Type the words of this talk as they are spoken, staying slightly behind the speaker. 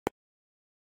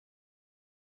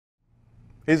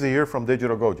Izzy here from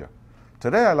Digital Goja.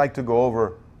 Today I'd like to go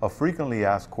over a frequently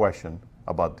asked question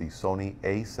about the Sony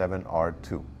A7R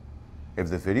II. If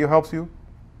this video helps you,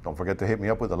 don't forget to hit me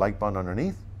up with the like button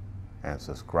underneath and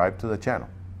subscribe to the channel.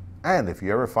 And if you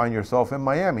ever find yourself in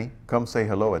Miami, come say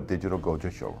hello at Digital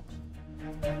Goja showrooms.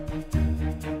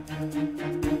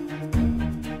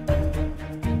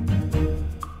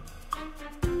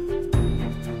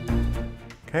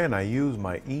 Can I use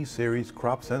my E-series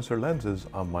crop sensor lenses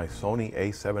on my Sony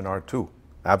A7R II?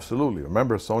 Absolutely.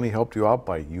 Remember, Sony helped you out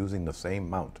by using the same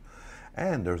mount.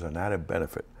 And there's an added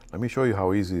benefit. Let me show you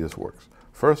how easy this works.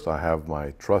 First, I have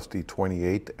my trusty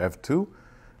 28 f2,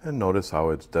 and notice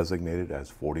how it's designated as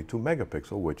 42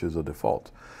 megapixel, which is a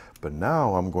default. But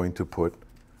now I'm going to put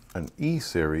an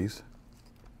E-series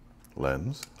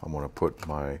lens. I'm going to put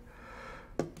my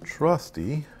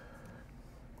trusty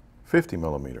 50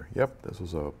 millimeter. Yep, this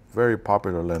was a very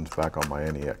popular lens back on my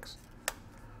NEX.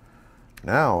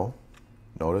 Now,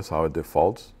 notice how it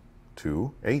defaults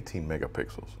to 18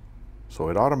 megapixels. So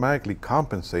it automatically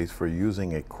compensates for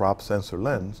using a crop sensor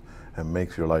lens and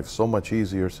makes your life so much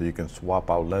easier so you can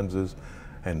swap out lenses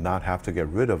and not have to get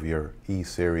rid of your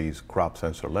E-series crop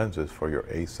sensor lenses for your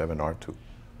A7R II.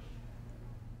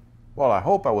 Well, I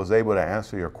hope I was able to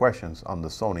answer your questions on the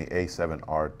Sony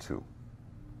A7R II.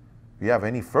 If you have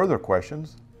any further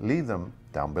questions, leave them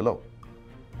down below.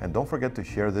 And don't forget to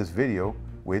share this video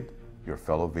with your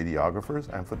fellow videographers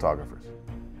and photographers.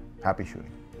 Happy shooting.